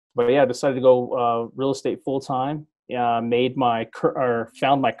But yeah, I decided to go real estate full time. Found my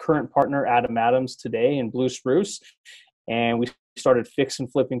current partner, Adam Adams, today in Blue Spruce, and we started fixing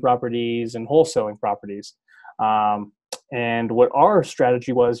flipping properties and wholesaling properties. Um, and what our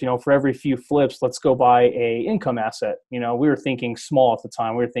strategy was, for every few flips, let's go buy a income asset. We were thinking small at the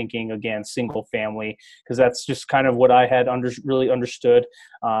time. We were thinking, again, single family, because that's just kind of what I had really understood.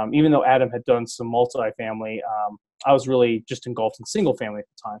 Even though Adam had done some multifamily, I was really just engulfed in single family at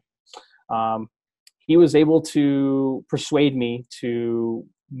the time. He was able to persuade me to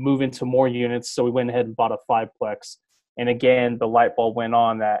move into more units. So we went ahead and bought a fiveplex. And again, the light bulb went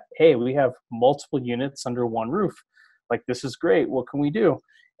on that, hey, we have multiple units under one roof. Like, this is great. What can we do?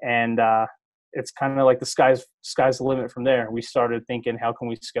 And it's kind of like the sky's the limit from there. We started thinking, how can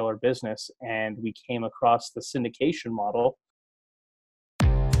we scale our business? And we came across the syndication model.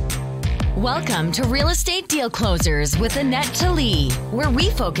 Welcome to Real Estate Deal Closers with Anette, Talie, where we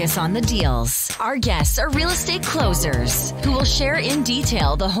focus on the deals. Our guests are real estate closers who will share in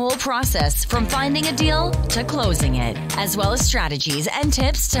detail the whole process from finding a deal to closing it, as well as strategies and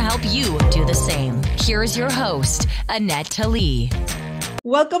tips to help you do the same. Here is your host, Anette Talie.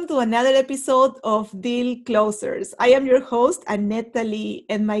 Welcome to another episode of Deal Closers. I am your host, Anette Talie,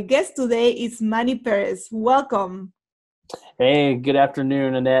 and my guest today is Manny Perez. Welcome. Hey, good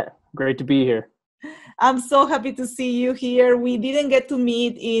afternoon, Annette. Great to be here. I'm so happy to see you here. We didn't get to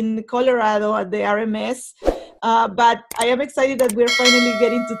meet in Colorado at the RMS, but I am excited that we're finally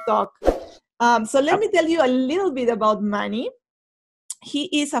getting to talk. So let me tell you a little bit about Manny. He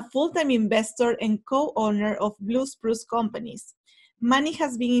is a full-time investor and co-owner of Blue Spruce Companies. Manny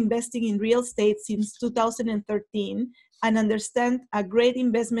has been investing in real estate since 2013 and understands a great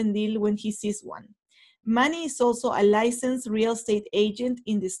investment deal when he sees one. Manny is also a licensed real estate agent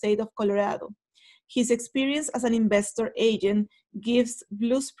in the state of Colorado. His experience as an investor agent gives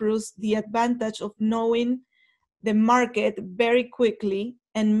Blue Spruce the advantage of knowing the market very quickly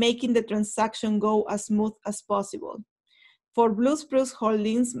and making the transaction go as smooth as possible. For Blue Spruce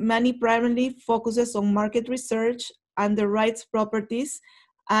Holdings, Manny primarily focuses on market research, underwrites properties,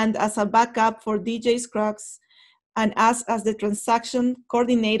 and as a backup for DJ Scruggs, and as the transaction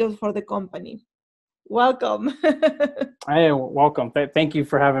coordinator for the company. Welcome. Hey, welcome. Thank you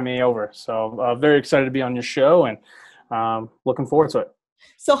for having me over. So very excited to be on your show and looking forward to it.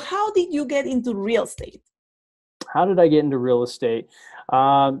 So how did you get into real estate? How did I get into real estate?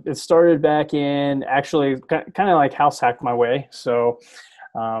 It started back in actually kind of like house hacked my way. So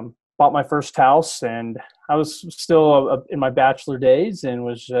bought my first house, and I was still in my bachelor days and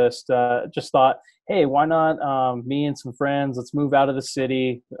was just thought, hey, why not me and some friends, let's move out of the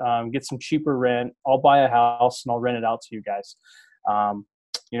city, get some cheaper rent. I'll buy a house and I'll rent it out to you guys.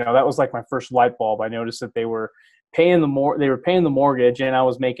 That was like my first light bulb. I noticed that they were paying the mortgage, and I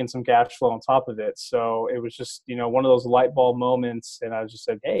was making some cash flow on top of it. So it was just, one of those light bulb moments. And I just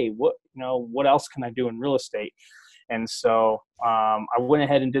said, hey, what else can I do in real estate? And so I went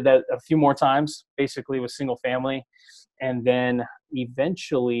ahead and did that a few more times, basically with single family. And then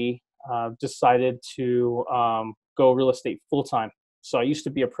eventually decided to go real estate full time. So I used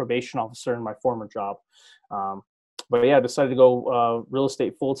to be a probation officer in my former job. But yeah, I decided to go real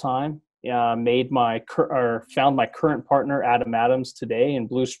estate full time. Found my current partner, Adam Adams, today in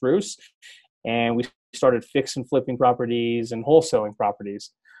Blue Spruce. And we started fixing flipping properties and wholesaling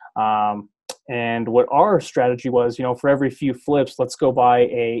properties. And what our strategy was, for every few flips, let's go buy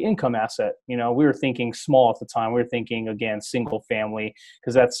a income asset. We were thinking small at the time. We were thinking, again, single family,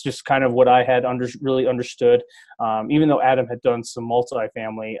 because that's just kind of what I had really understood. Even though Adam had done some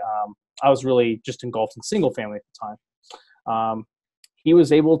multifamily, I was really just engulfed in single family at the time. He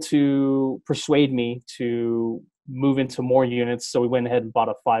was able to persuade me to move into more units. So we went ahead and bought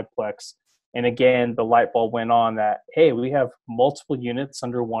a fiveplex. And again, the light bulb went on that, hey, we have multiple units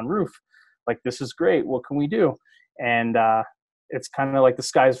under one roof. Like, this is great. What can we do? And it's kind of like the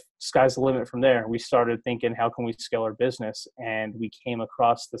sky's the limit from there. We started thinking, how can we scale our business? And we came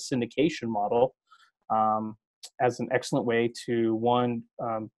across the syndication model as an excellent way to,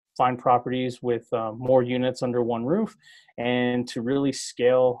 find properties with more units under one roof, and to really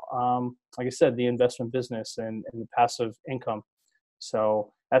scale, like I said, the investment business and the passive income.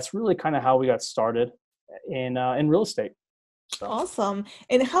 So that's really kind of how we got started in real estate. So. Awesome.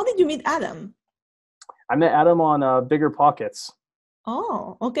 And how did you meet Adam? I met Adam on Bigger Pockets.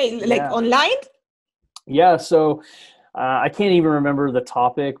 Oh, okay. Like online? Yeah. So I can't even remember the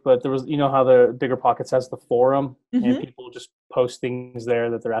topic, but there was, how the Bigger Pockets has the forum, and people just post things there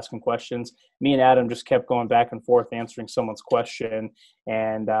that they're asking questions. Me and Adam just kept going back and forth answering someone's question.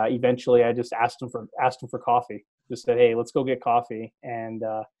 And eventually I just asked him for coffee. Just said, hey, let's go get coffee. And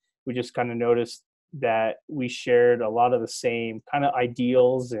we just kind of noticed that we shared a lot of the same kind of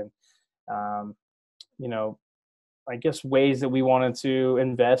ideals and, you know, I guess ways that we wanted to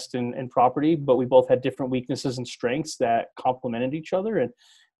invest in property, but we both had different weaknesses and strengths that complemented each other. And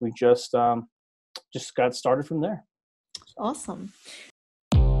we just got started from there. Awesome.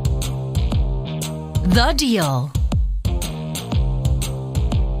 The Deal.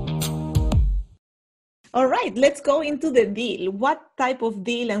 All right, let's go into the deal. What type of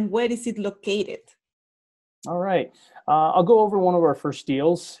deal and where is it located? All right. I'll go over one of our first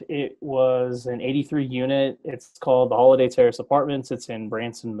deals. It was an 83 unit. It's called the Holiday Terrace Apartments. It's in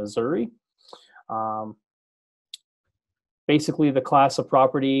Branson, Missouri. Basically, the class of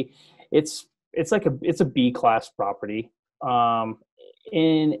property, it's a B class property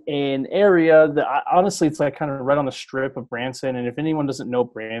in an area that honestly, it's like kind of right on the strip of Branson. And if anyone doesn't know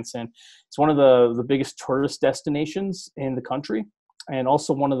Branson, it's one of the biggest tourist destinations in the country. And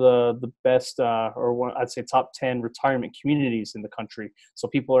also one of the best, I'd say top 10 retirement communities in the country. So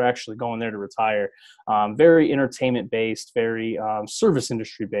people are actually going there to retire. Very entertainment based, very service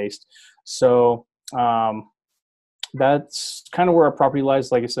industry based. So that's kind of where our property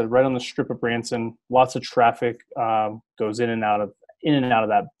lies. Like I said, right on the strip of Branson. Lots of traffic goes in and out of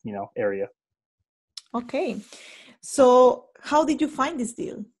that area. Okay, so how did you find this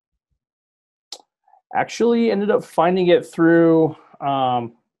deal? Actually, ended up finding it through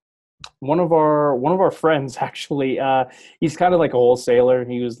one of our friends. Actually, he's kind of like a wholesaler.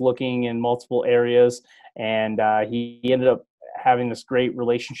 He was looking in multiple areas, and he ended up having this great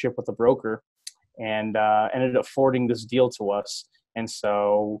relationship with a broker, and ended up forwarding this deal to us. And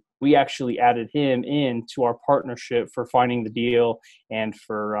so we actually added him into our partnership for finding the deal and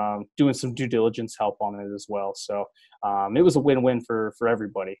for doing some due diligence help on it as well. So it was a win-win for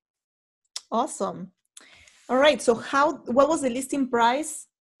everybody. Awesome. All right. So what was the listing price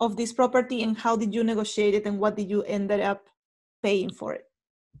of this property and how did you negotiate it and what did you ended up paying for it?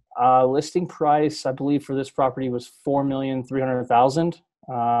 Listing price, I believe, for this property was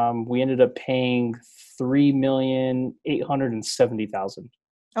 $4,300,000. We ended up paying $3,870,000.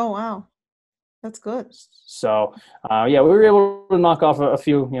 Oh, wow. That's good. So, we were able to knock off a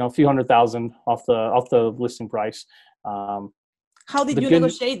few hundred thousand off the listing price. How did you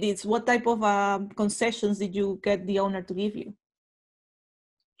negotiate this? What type of concessions did you get the owner to give you?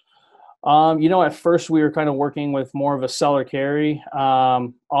 At first we were kind of working with more of a seller carry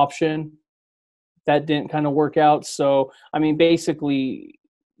option. That didn't kind of work out. So, I mean, basically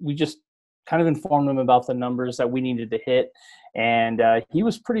we just kind of informed him about the numbers that we needed to hit. And he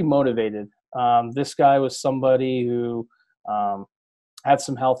was pretty motivated. This guy was somebody who had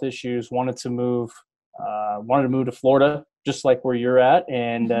some health issues, wanted to move to Florida, just like where you're at,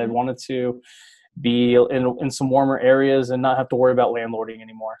 and wanted to be in some warmer areas and not have to worry about landlording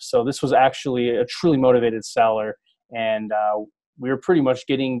anymore. So this was actually a truly motivated seller, and we were pretty much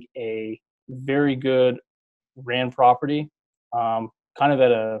getting a very good ran property, kind of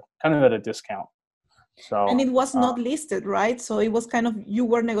at a discount. So, and it was not listed, right? So it was kind of, you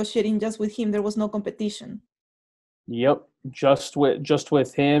were negotiating just with him. There was no competition. Yep, just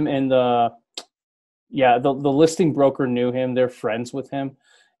with him, and the listing broker knew him. They're friends with him,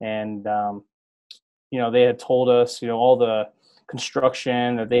 and they had told us, all the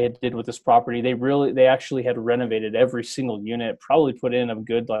construction that they had did with this property. They actually had renovated every single unit, probably put in a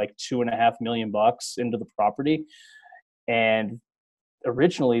good like $2.5 million into the property. And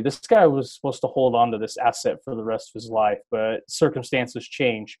originally this guy was supposed to hold on to this asset for the rest of his life, but circumstances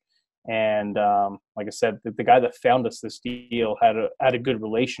change. And like I said, the guy that found us this deal had a good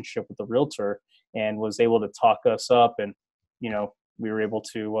relationship with the realtor and was able to talk us up, and we were able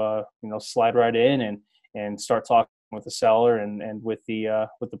to slide right in and start talking with the seller and with the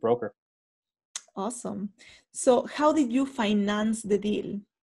broker. Awesome. So how did you finance the deal?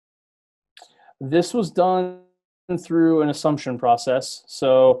 This was done through an assumption process.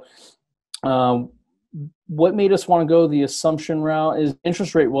 So what made us want to go the assumption route is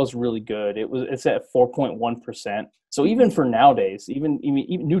interest rate was really good. It's at 4.1%. So even for nowadays, even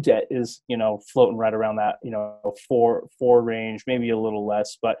new debt is, floating right around that, 4 range, maybe a little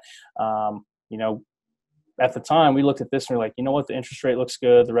less. But, at the time we looked at this and we're like, you know what, the interest rate looks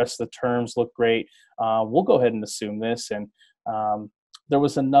good. The rest of the terms look great. We'll go ahead and assume this. And there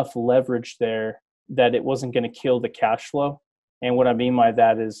was enough leverage there that it wasn't going to kill the cash flow. And what I mean by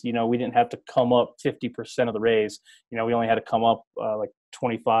that is, we didn't have to come up 50% of the raise. We only had to come up like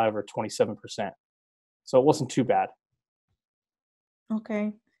 25 or 27%. So it wasn't too bad.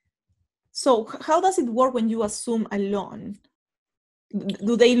 Okay. So how does it work when you assume a loan?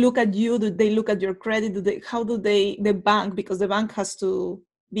 Do they look at you? Do they look at your credit? The bank, because the bank has to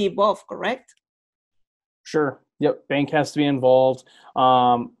be involved, correct? Sure. Yep. Bank has to be involved.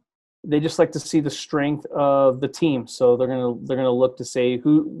 They just like to see the strength of the team. So they're gonna look to say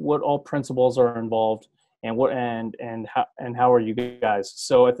what all principals are involved and how are you guys.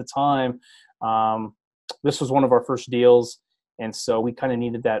 So at the time, this was one of our first deals, and so we kind of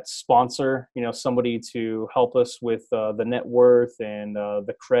needed that sponsor, somebody to help us with the net worth and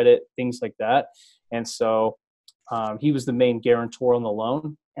the credit, things like that. And so he was the main guarantor on the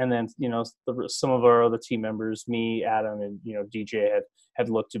loan. And then, some of our other team members, me, Adam, and, DJ had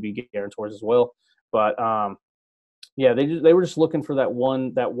looked to be guarantors as well. But yeah, they were just looking for that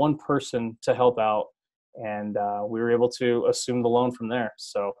one person to help out. And we were able to assume the loan from there.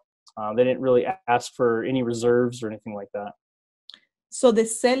 So they didn't really ask for any reserves or anything like that. So the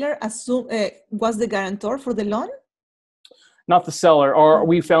seller was the guarantor for the loan? Not the seller, or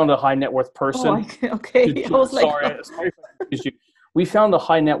we found a high net worth person. Oh, okay. I was sorry if I confused you. We found a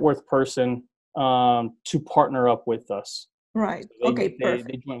high net worth person to partner up with us. Right. So Okay, perfect.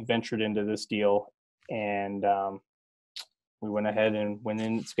 They joint ventured into this deal, and we went ahead and went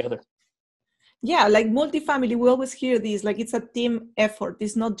in together. Yeah, like multifamily, we always hear this, like it's a team effort.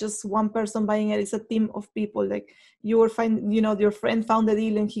 It's not just one person buying it, it's a team of people. Like your friend found the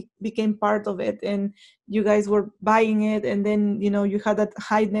deal and he became part of it, and you guys were buying it, and then, you had that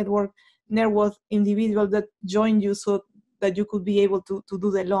high net worth individual that joined you so that you could be able to do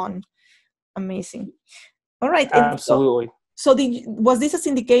the loan. Amazing. All right. Absolutely. So was this a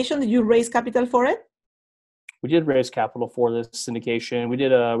syndication? Did you raise capital for it? We did raise capital for this syndication. We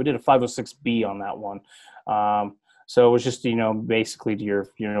did a 506B on that one. So it was just, basically to your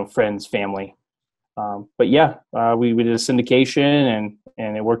friends, family. But yeah, we did a syndication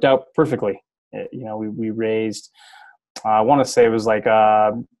and it worked out perfectly. We raised, I want to say it was like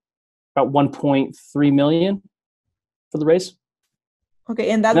about 1.3 million for the raise.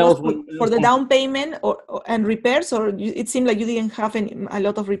 Okay, and that was for the down payment and repairs, or it seemed like you didn't have a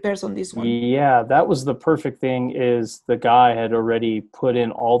lot of repairs on this one? Yeah, that was the perfect thing, is the guy had already put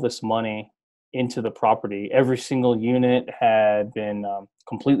in all this money into the property. Every single unit had been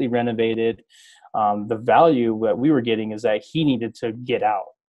completely renovated. The value that we were getting is that he needed to get out.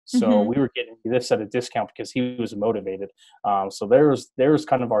 So we were getting this at a discount because he was motivated. So there was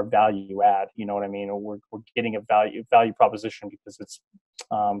kind of our value add. You know what I mean? We're getting a value proposition because it's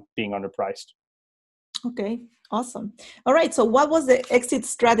being underpriced. Okay, awesome. All right. So what was the exit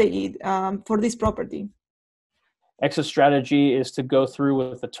strategy for this property? Exit strategy is to go through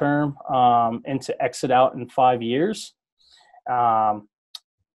with the term and to exit out in 5 years.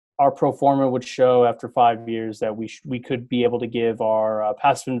 Our pro forma would show after 5 years that we could be able to give our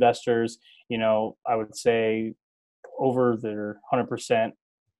passive investors, I would say over their 100%,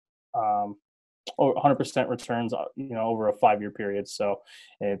 or 100% returns, over a 5-year period. So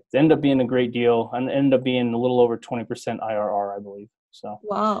it ended up being a great deal and ended up being a little over 20% IRR, I believe. So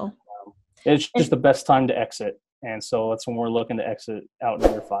wow, it's just the best time to exit. And so that's when we're looking to exit out in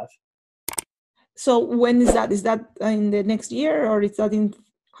year 5. So when is that? Is that in the next year, or is that in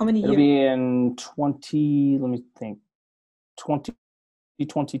how many years? It'll be in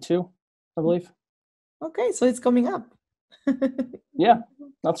 2022, I believe. Okay, so it's coming up. Yeah,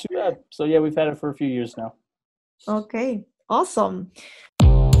 not too bad. So yeah, we've had it for a few years now. Okay, awesome.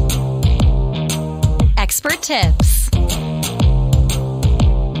 Expert tips.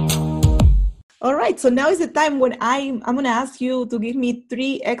 All right, so now is the time when I'm going to ask you to give me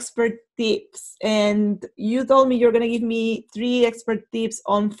 3 expert tips. And you told me you're going to give me 3 expert tips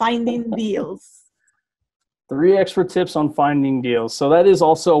on finding deals. 3 expert tips on finding deals. So that is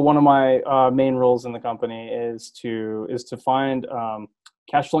also one of my main roles in the company, is to find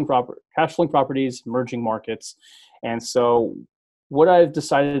cash flowing properties, emerging markets. And so what I've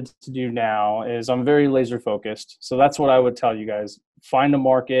decided to do now is I'm very laser focused. So that's what I would tell you guys. Find a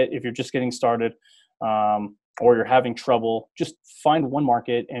market. If you're just getting started or you're having trouble, just find one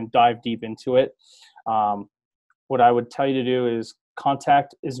market and dive deep into it. What I would tell you to do is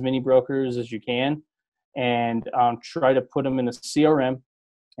contact as many brokers as you can and try to put them in a CRM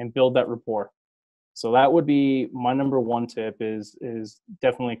and build that rapport. So that would be my number 1 tip, is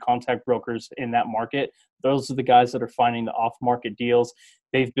definitely contact brokers in that market. Those are the guys that are finding the off-market deals.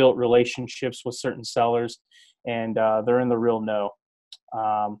 They've built relationships with certain sellers, and they're in the real know.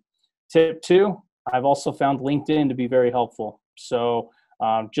 Tip 2, I've also found LinkedIn to be very helpful. So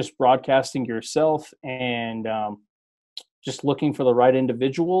just broadcasting yourself and just looking for the right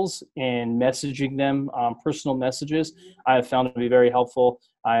individuals and messaging them personal messages, I have found to be very helpful.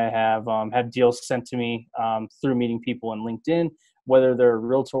 I have had deals sent to me through meeting people on LinkedIn, whether they're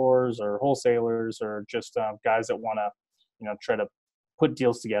realtors or wholesalers or just guys that want to, try to put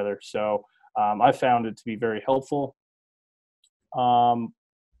deals together. So I found it to be very helpful.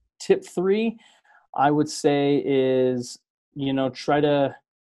 Tip 3, I would say is, I would try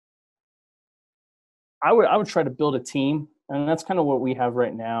to build a team. And that's kind of what we have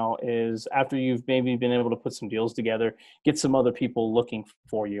right now is after you've maybe been able to put some deals together, get some other people looking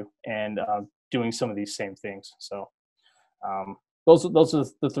for you and doing some of these same things. So those are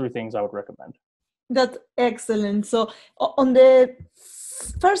the 3 things I would recommend. That's excellent. So on the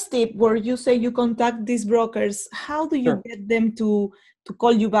first tip where you say you contact these brokers, how do you get them to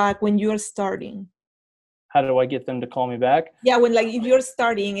call you back when you're starting? How do I get them to call me back? Yeah, when if you're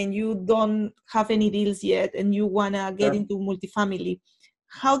starting and you don't have any deals yet and you want to get into multifamily,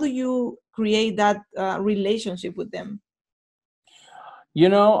 how do you create that relationship with them?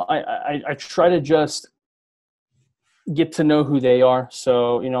 I try to just get to know who they are.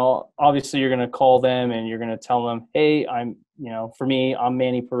 So, obviously you're going to call them and you're going to tell them, hey, for me, I'm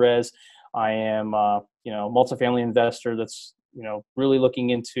Manny Perez. I am, multifamily investor that's, really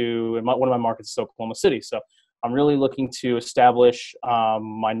looking into, and one of my markets is Oklahoma City. So I'm really looking to establish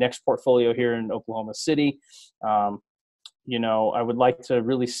my next portfolio here in Oklahoma City. I would like to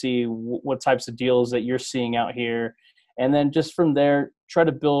really see what types of deals that you're seeing out here. And then just from there, try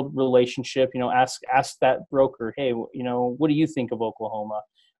to build relationship, ask that broker, hey, what do you think of Oklahoma?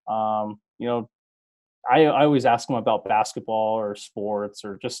 I always ask them about basketball or sports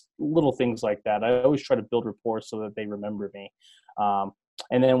or just little things like that. I always try to build rapport so that they remember me.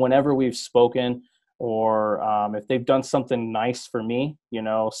 And then whenever we've spoken or if they've done something nice for me,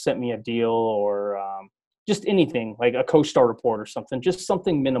 sent me a deal or just anything like a CoStar report or something, just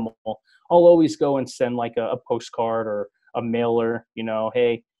something minimal, I'll always go and send like a postcard or a mailer,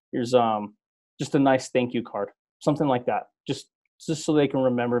 hey, here's just a nice thank you card, something like that. Just so they can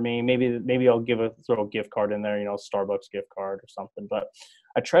remember me. Maybe I'll throw a gift card in there, Starbucks gift card or something. But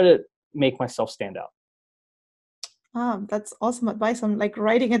I try to make myself stand out. That's awesome advice. I'm like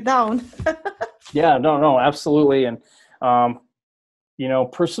writing it down. Yeah, no, absolutely. And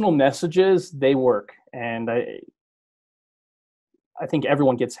personal messages, they work. And I think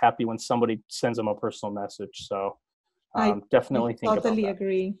everyone gets happy when somebody sends them a personal message. So definitely think about that. Totally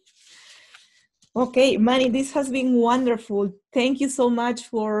agree. Okay, Manny, this has been wonderful. Thank you so much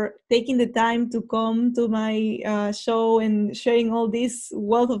for taking the time to come to my show and sharing all this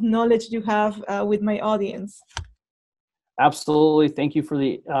wealth of knowledge you have with my audience. Absolutely. Thank you for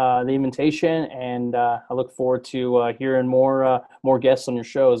the invitation, and I look forward to hearing more guests on your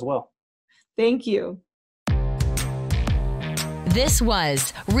show as well. Thank you. This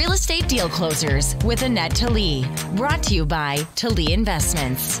was Real Estate Deal Closers with Anette Talie, brought to you by Talie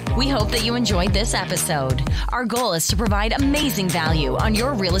Investments. We hope that you enjoyed this episode. Our goal is to provide amazing value on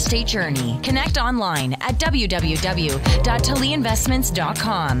your real estate journey. Connect online at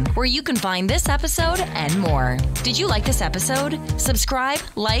www.talieinvestments.com, where you can find this episode and more. Did you like this episode? Subscribe,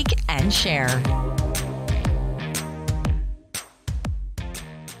 like, and share.